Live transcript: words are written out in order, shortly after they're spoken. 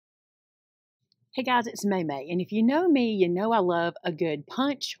Hey guys, it's Maymay, and if you know me, you know I love a good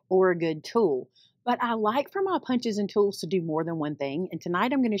punch or a good tool. But I like for my punches and tools to do more than one thing, and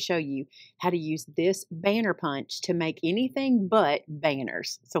tonight I'm going to show you how to use this banner punch to make anything but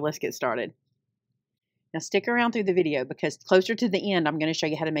banners. So let's get started. Now stick around through the video because closer to the end, I'm going to show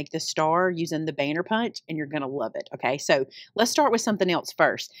you how to make the star using the banner punch, and you're going to love it. Okay, so let's start with something else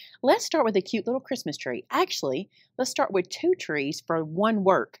first. Let's start with a cute little Christmas tree. Actually, let's start with 2 trees for one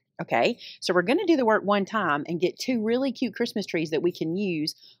work. Okay, so we're going to do the work one time and get 2 really cute Christmas trees that we can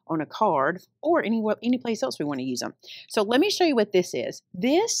use on a card or any place else we want to use them. So let me show you what this is.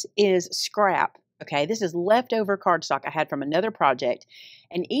 This is scrap. Okay, this is leftover cardstock I had from another project,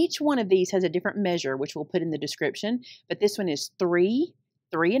 and each one of these has a different measure, which we'll put in the description. But this one is 3,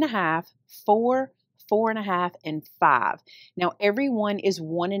 3.5, 4, 4.5, and 5. Now, every one is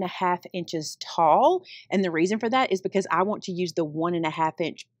 1.5 inches tall, and the reason for that is because I want to use the 1.5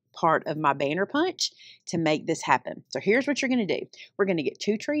 inch part of my banner punch to make this happen. So here's what you're going to do. We're going to get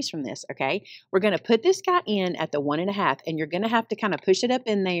 2 trees from this, okay? We're going to put this guy in at the 1.5, and you're going to have to kind of push it up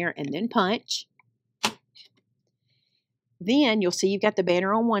in there and then punch. Then you'll see you've got the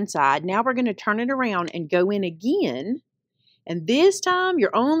banner on one side. Now we're going to turn it around and go in again. And this time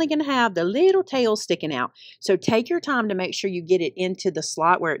you're only going to have the little tail sticking out. So take your time to make sure you get it into the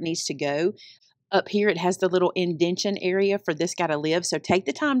slot where it needs to go. Up here it has the little indentation area for this guy to live. So take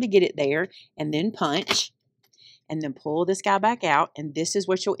the time to get it there and then punch. And then pull this guy back out. And this is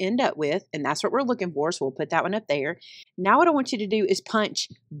what you'll end up with. And that's what we're looking for. So we'll put that one up there. Now what I want you to do is punch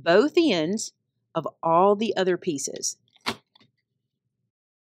both ends of all the other pieces.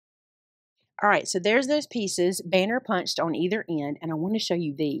 All right, so there's those pieces, banner punched on either end, and I want to show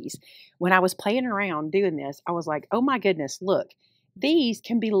you these. When I was playing around doing this, I was like, oh my goodness, look. These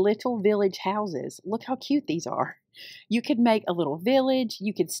can be little village houses. Look how cute these are. You could make a little village.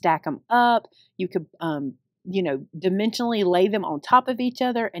 You could stack them up. You could, dimensionally lay them on top of each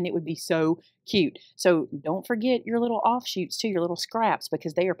other, and it would be so cute. So don't forget your little offshoots too, your little scraps,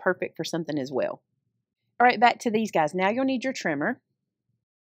 because they are perfect for something as well. All right, back to these guys. Now you'll need your trimmer.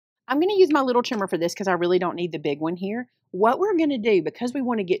 I'm going to use my little trimmer for this because I really don't need the big one here. What we're going to do, because we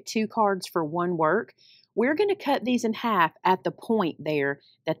want to get 2 cards for one work, we're going to cut these in half at the point there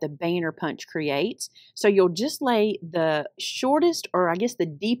that the banner punch creates. So you'll just lay the shortest, or I guess the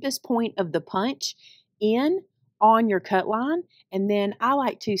deepest point of the punch in on your cut line. And then I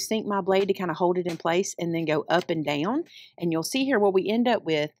like to sink my blade to kind of hold it in place and then go up and down. And you'll see here what we end up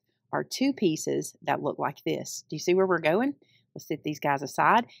with are 2 pieces that look like this. Do you see where we're going? Let's set these guys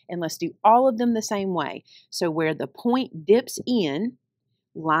aside and let's do all of them the same way. So where the point dips in,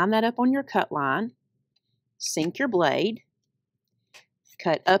 line that up on your cut line, sink your blade,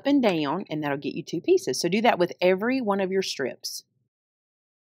 cut up and down, and that'll get you 2 pieces. So do that with every one of your strips.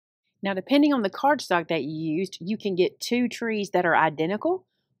 Now, depending on the cardstock that you used, you can get 2 trees that are identical,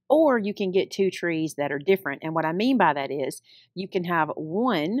 or you can get 2 trees that are different. And what I mean by that is you can have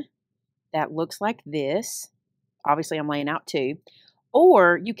one that looks like this. Obviously, I'm laying out 2.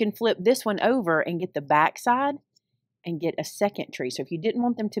 Or you can flip this one over and get the back side and get a second tree. So if you didn't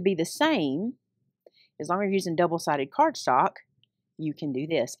want them to be the same, as long as you're using double-sided cardstock, you can do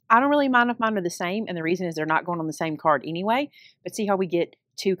this. I don't really mind if mine are the same, and the reason is they're not going on the same card anyway. But see how we get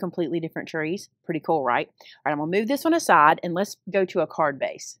 2 completely different trees? Pretty cool, right? All right, I'm going to move this one aside, and let's go to a card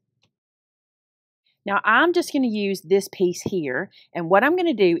base. Now, I'm just going to use this piece here, and what I'm going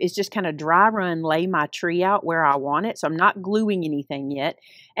to do is just kind of dry run lay my tree out where I want it, so I'm not gluing anything yet.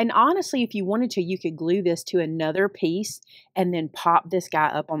 And honestly, if you wanted to, you could glue this to another piece and then pop this guy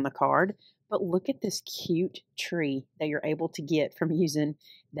up on the card. But look at this cute tree that you're able to get from using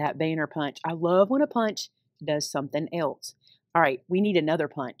that banner punch. I love when a punch does something else. All right, we need another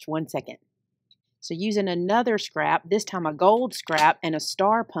punch. 1 second. So using another scrap, this time a gold scrap and a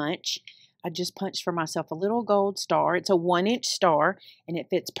star punch, I just punched for myself a little gold star. It's a 1-inch star, and it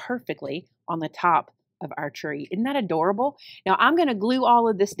fits perfectly on the top of our tree. Isn't that adorable? Now, I'm going to glue all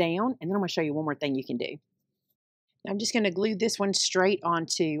of this down, and then I'm going to show you one more thing you can do. I'm just going to glue this one straight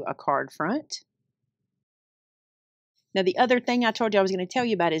onto a card front. Now, the other thing I told you I was going to tell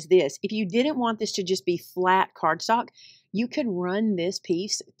you about is this. If you didn't want this to just be flat cardstock, you could run this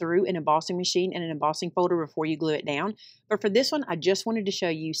piece through an embossing machine and an embossing folder before you glue it down. But for this one, I just wanted to show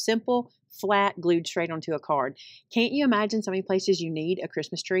you simple, flat, glued straight onto a card. Can't you imagine so many places you need a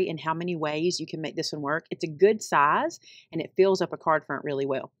Christmas tree and how many ways you can make this one work? It's a good size and it fills up a card front really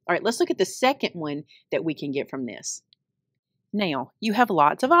well. All right, let's look at the second one that we can get from this. Now, you have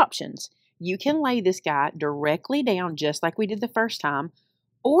lots of options. You can lay this guy directly down just like we did the first time,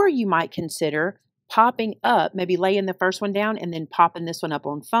 or you might consider popping up, maybe laying the first one down and then popping this one up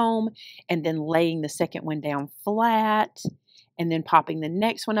on foam and then laying the second one down flat and then popping the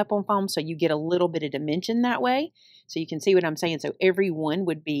next one up on foam so you get a little bit of dimension that way. So you can see what I'm saying. So every one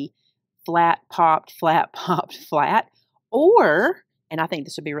would be flat, popped, flat. Or, and I think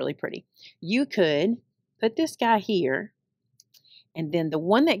this would be really pretty, you could put this guy here and then the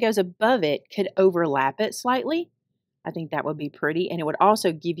one that goes above it could overlap it slightly. I think that would be pretty, and it would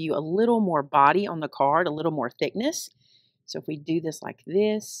also give you a little more body on the card, a little more thickness. So if we do this like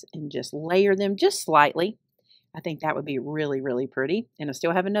this and just layer them just slightly, I think that would be really, really pretty. And I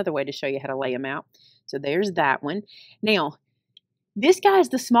still have another way to show you how to lay them out. So there's that one. Now, this guy is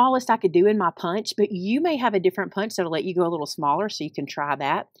the smallest I could do in my punch, but you may have a different punch that'll let you go a little smaller, so you can try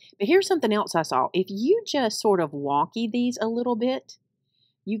that. But here's something else I saw. If you just sort of wonky these a little bit,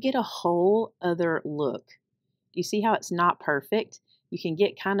 you get a whole other look. You see how it's not perfect? You can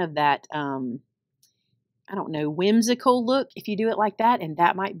get kind of that, I don't know, whimsical look if you do it like that, and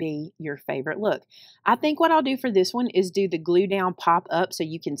that might be your favorite look. I think what I'll do for this one is do the glue down pop up so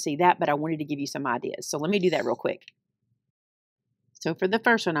you can see that, but I wanted to give you some ideas. So let me do that real quick. So for the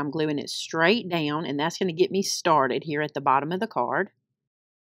first one, I'm gluing it straight down, and that's going to get me started here at the bottom of the card.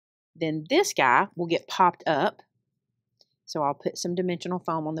 Then this guy will get popped up. So I'll put some dimensional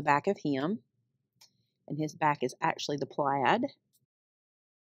foam on the back of him. And his back is actually the plaid.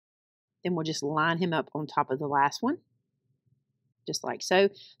 Then we'll just line him up on top of the last one, just like so.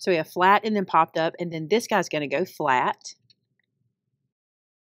 So we have flat and then popped up, and then this guy's going to go flat.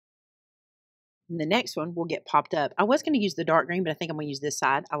 And the next one will get popped up. I was going to use the dark green, but I think I'm going to use this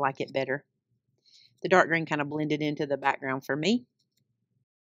side. I like it better. The dark green kind of blended into the background for me.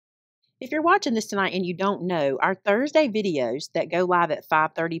 If you're watching this tonight and you don't know, our Thursday videos that go live at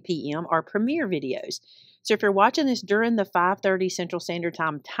 5:30 p.m. are premiere videos. So if you're watching this during the 5:30 Central Standard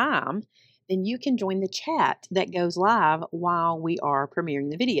Time, then you can join the chat that goes live while we are premiering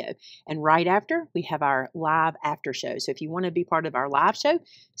the video. And right after, we have our live after show. So if you want to be part of our live show,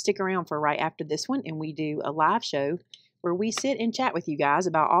 stick around for right after this one, and we do a live show where we sit and chat with you guys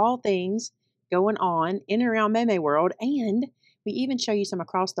about all things going on in and around Maymay world, and we even show you some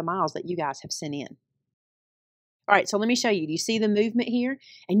across the miles that you guys have sent in. All right, so let me show you. Do you see the movement here?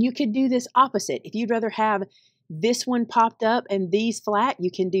 And you could do this opposite. If you'd rather have this one popped up and these flat, you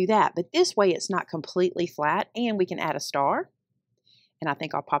can do that. But this way, it's not completely flat, and we can add a star. And I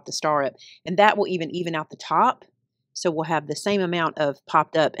think I'll pop the star up. And that will even out the top. So we'll have the same amount of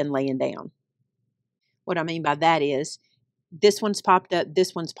popped up and laying down. What I mean by that is this one's popped up,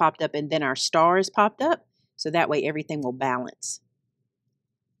 and then our star is popped up. So that way everything will balance.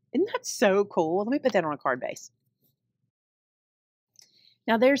 Isn't that so cool? Let me put that on a card base.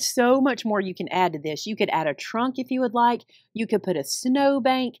 Now there's so much more you can add to this. You could add a trunk if you would like. You could put a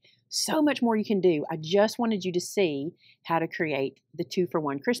snowbank. So much more you can do. I just wanted you to see how to create the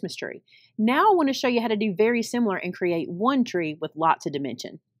 2-for-1 Christmas tree. Now I want to show you how to do very similar and create one tree with lots of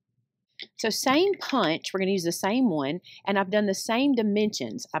dimension. So same punch, we're going to use the same one, and I've done the same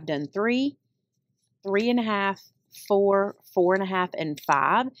dimensions. I've done 3, 3.5, 4, 4.5, and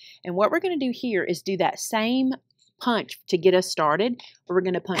 5. And what we're going to do here is do that same punch to get us started. We're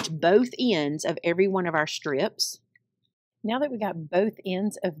going to punch both ends of every one of our strips. Now that we got both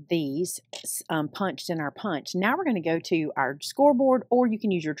ends of these punched in our punch, now we're going to go to our scoreboard, or you can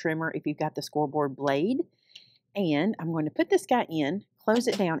use your trimmer if you've got the scoreboard blade. And I'm going to put this guy in, close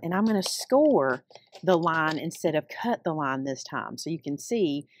it down, and I'm going to score the line instead of cut the line this time. So you can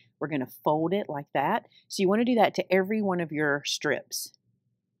see we're going to fold it like that. So you want to do that to every one of your strips.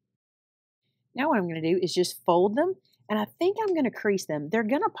 Now what I'm going to do is just fold them, and I think I'm going to crease them. They're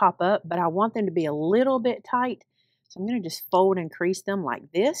going to pop up, but I want them to be a little bit tight. So I'm going to just fold and crease them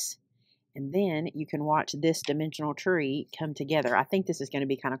like this, and then you can watch this dimensional tree come together. I think this is going to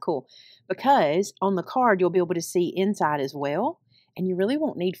be kind of cool because on the card you'll be able to see inside as well, and you really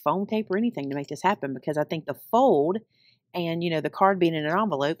won't need foam tape or anything to make this happen because I think the fold and the card being in an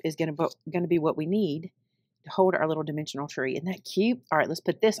envelope is going to be what we need to hold our little dimensional tree. Isn't that cute? All right, let's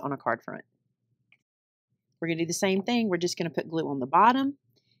put this on a card front. We're going to do the same thing. We're just going to put glue on the bottom,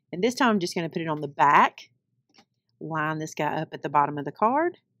 and this time I'm just going to put it on the back. Line this guy up at the bottom of the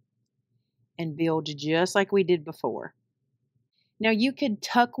card and build just like we did before. Now you could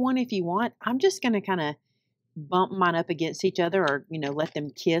tuck one if you want. I'm just going to kind of bump mine up against each other, or let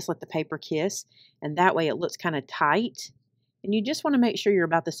them kiss, let the paper kiss, and that way it looks kind of tight. And you just want to make sure you're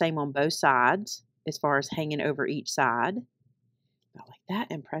about the same on both sides as far as hanging over each side. About like that,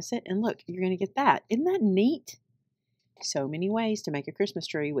 and press it, and look, you're going to get that. Isn't that neat? So many ways to make a Christmas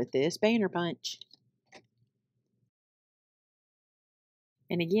tree with this banner punch.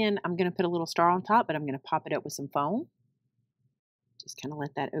 And again, I'm going to put a little star on top, but I'm going to pop it up with some foam. Just kind of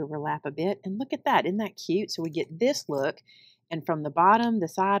let that overlap a bit. And look at that. Isn't that cute? So we get this look. And from the bottom, the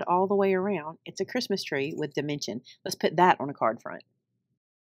side, all the way around, it's a Christmas tree with dimension. Let's put that on a card front.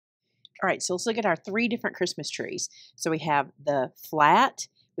 All right, so let's look at our 3 different Christmas trees. So we have the flat,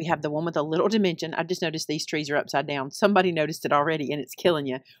 we have the one with a little dimension. I just noticed these trees are upside down. Somebody noticed it already and it's killing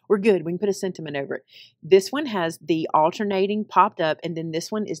you. We're good. We can put a sentiment over it. This one has the alternating popped up, and then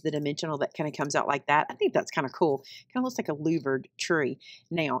this one is the dimensional that kind of comes out like that. I think that's kind of cool. Kind of looks like a louvered tree.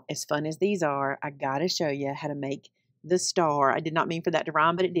 Now, as fun as these are, I got to show you how to make the star. I did not mean for that to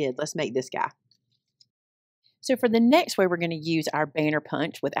rhyme, but it did. Let's make this guy. So for the next way we're going to use our banner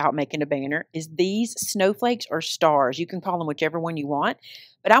punch without making a banner is these snowflakes or stars. You can call them whichever one you want,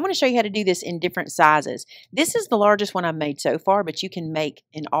 but I want to show you how to do this in different sizes. This is the largest one I've made so far, but you can make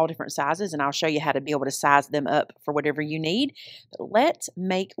in all different sizes, and I'll show you how to be able to size them up for whatever you need. But let's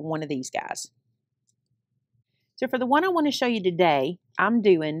make one of these guys. So for the one I want to show you today, I'm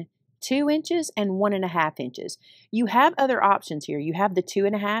doing 2 inches and 1.5 inches. You have other options here. You have the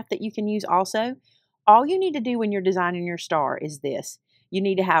 2.5 that you can use also. All you need to do when you're designing your star is this. You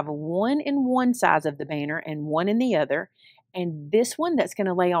need to have 1 in one size of the banner and 1 in the other. And this one that's going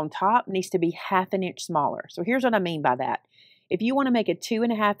to lay on top needs to be 1/2 inch smaller. So here's what I mean by that. If you want to make a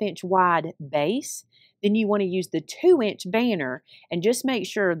 2.5 inch wide base, then you want to use the 2-inch banner and just make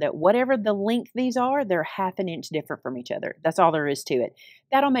sure that whatever the length these are, they're 1/2 inch different from each other. That's all there is to it.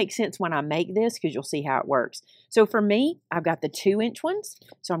 That'll make sense when I make this because you'll see how it works. So for me, I've got the 2-inch ones.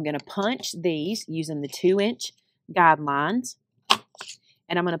 So I'm going to punch these using the 2-inch guidelines.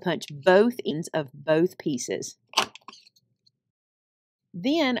 And I'm going to punch both ends of both pieces.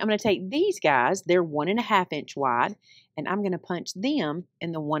 Then I'm going to take these guys, they're 1.5 inch wide, and I'm going to punch them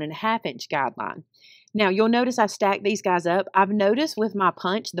in the 1.5 inch guideline. Now you'll notice I stacked these guys up. I've noticed with my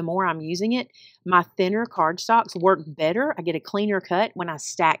punch, the more I'm using it, my thinner cardstocks work better. I get a cleaner cut when I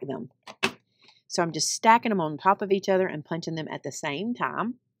stack them. So I'm just stacking them on top of each other and punching them at the same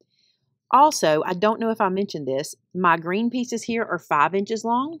time. Also, I don't know if I mentioned this, my green pieces here are 5 inches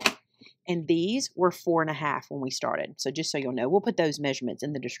long. And these were 4.5 when we started. So just so you'll know, we'll put those measurements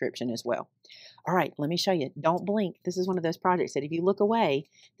in the description as well. All right, let me show you. Don't blink. This is one of those projects that if you look away,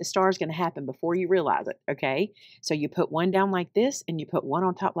 the star is going to happen before you realize it, okay? So you put one down like this, and you put one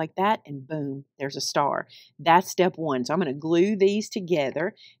on top like that, and boom, there's a star. That's step 1. So I'm going to glue these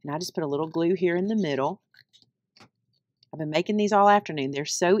together, and I just put a little glue here in the middle. I've been making these all afternoon. They're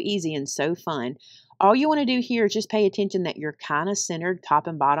so easy and so fun. All you want to do here is just pay attention that you're kind of centered top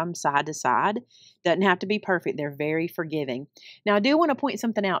and bottom, side to side. Doesn't have to be perfect. They're very forgiving. Now, I do want to point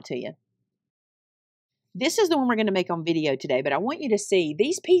something out to you. This is the one we're going to make on video today, but I want you to see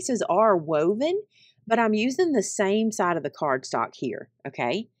these pieces are woven, but I'm using the same side of the cardstock here,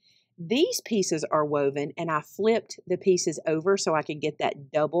 okay? These pieces are woven, and I flipped the pieces over so I could get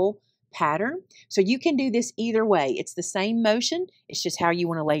that double pattern. So you can do this either way. It's the same motion. It's just how you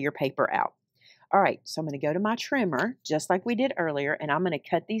want to lay your paper out. All right, so I'm going to go to my trimmer, just like we did earlier, and I'm going to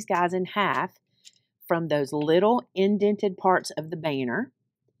cut these guys in half from those little indented parts of the banner.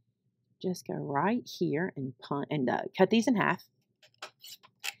 Just go right here and cut these in half.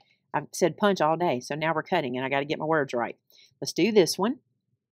 I've said punch all day, so now we're cutting, and I got to get my words right. Let's do this one.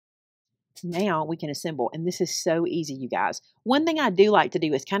 Now we can assemble, and this is so easy, you guys. One thing I do like to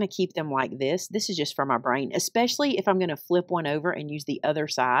do is kind of keep them like this. This is just for my brain, especially if I'm going to flip one over and use the other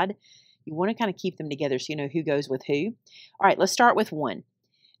side. You want to kind of keep them together so you know who goes with who. All right, let's start with one.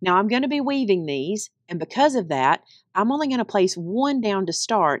 Now I'm going to be weaving these, and because of that, I'm only going to place one down to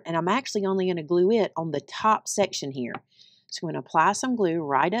start, and I'm actually only going to glue it on the top section here. So I'm going to apply some glue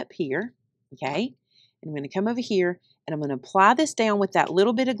right up here, okay? And I'm going to come over here, and I'm going to apply this down with that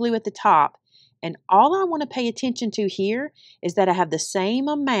little bit of glue at the top, and all I want to pay attention to here is that I have the same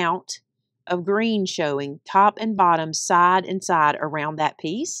amount of green showing top and bottom, side and side around that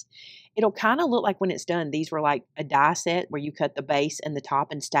piece. It'll kind of look like when it's done, these were like a die set where you cut the base and the top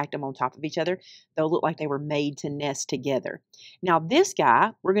and stacked them on top of each other. They'll look like they were made to nest together. Now this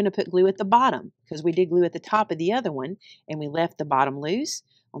guy, we're going to put glue at the bottom because we did glue at the top of the other one and we left the bottom loose.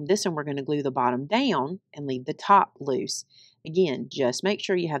 On this one, we're going to glue the bottom down and leave the top loose. Again, just make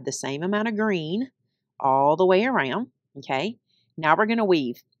sure you have the same amount of green all the way around, okay? Now we're going to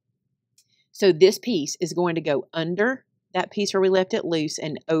weave. So this piece is going to go under that piece where we left it loose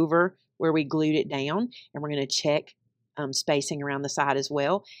and over where we glued it down. And we're going to check spacing around the side as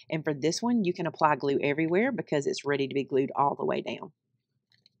well. And for this one, you can apply glue everywhere because it's ready to be glued all the way down.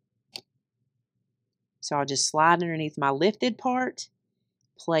 So I'll just slide underneath my lifted part,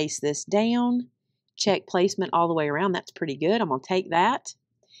 place this down, check placement all the way around. That's pretty good. I'm going to take that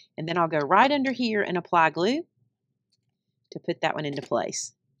And then I'll go right under here and apply glue to put that one into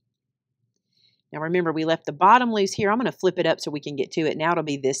place. Now remember, we left the bottom loose here. I'm going to flip it up so we can get to it. Now it'll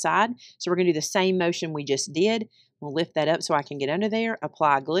be this side. So we're going to do the same motion we just did. We'll lift that up so I can get under there,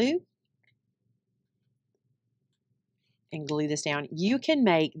 apply glue, and glue this down. You can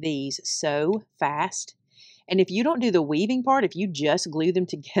make these so fast. And if you don't do the weaving part, if you just glue them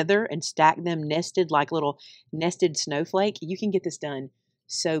together and stack them nested like little nested snowflake, you can get this done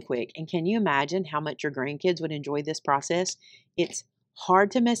so quick. And can you imagine how much your grandkids would enjoy this process? It's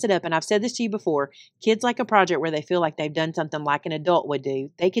hard to mess it up. And I've said this to you before, kids like a project where they feel like they've done something like an adult would do.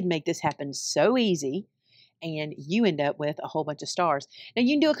 They could make this happen so easy, and you end up with a whole bunch of stars. Now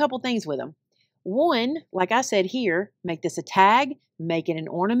you can do a couple things with them. One, like I said here, make this a tag, make it an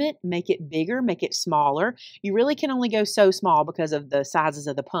ornament, make it bigger, make it smaller. You really can only go so small because of the sizes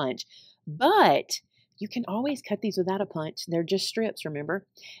of the punch, but you can always cut these without a punch. They're just strips, remember?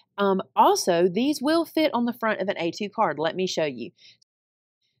 Also, these will fit on the front of an A2 card. Let me show you.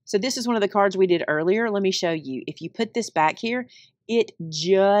 So this is one of the cards we did earlier. Let me show you. If you put this back here, it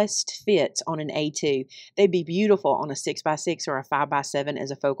just fits on an A2. They'd be beautiful on a 6x6 or a 5x7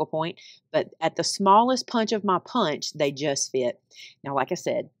 as a focal point, but at the smallest punch of my punch, they just fit. Now, like I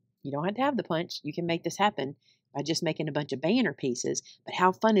said, you don't have to have the punch. You can make this happen by just making a bunch of banner pieces, but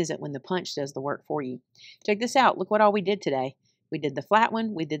how fun is it when the punch does the work for you? Check this out. Look what all we did today. We did the flat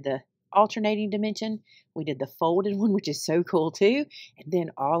one. We did the alternating dimension. We did the folded one, which is so cool too. And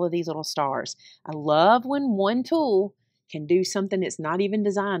then all of these little stars. I love when one tool can do something it's not even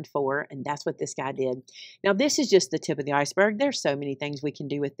designed for, and that's what this guy did. Now, this is just the tip of the iceberg. There's so many things we can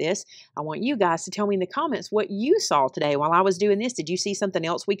do with this. I want you guys to tell me in the comments what you saw today while I was doing this. Did you see something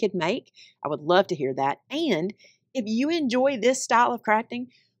else we could make? I would love to hear that. And if you enjoy this style of crafting,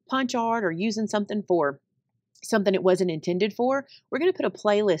 punch art, or using something for something it wasn't intended for, we're going to put a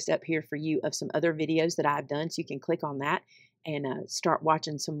playlist up here for you of some other videos that I've done, so you can click on that and start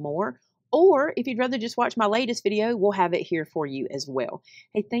watching some more. Or if you'd rather just watch my latest video, we'll have it here for you as well.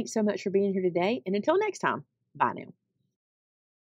 Hey, thanks so much for being here today, and until next time, bye now.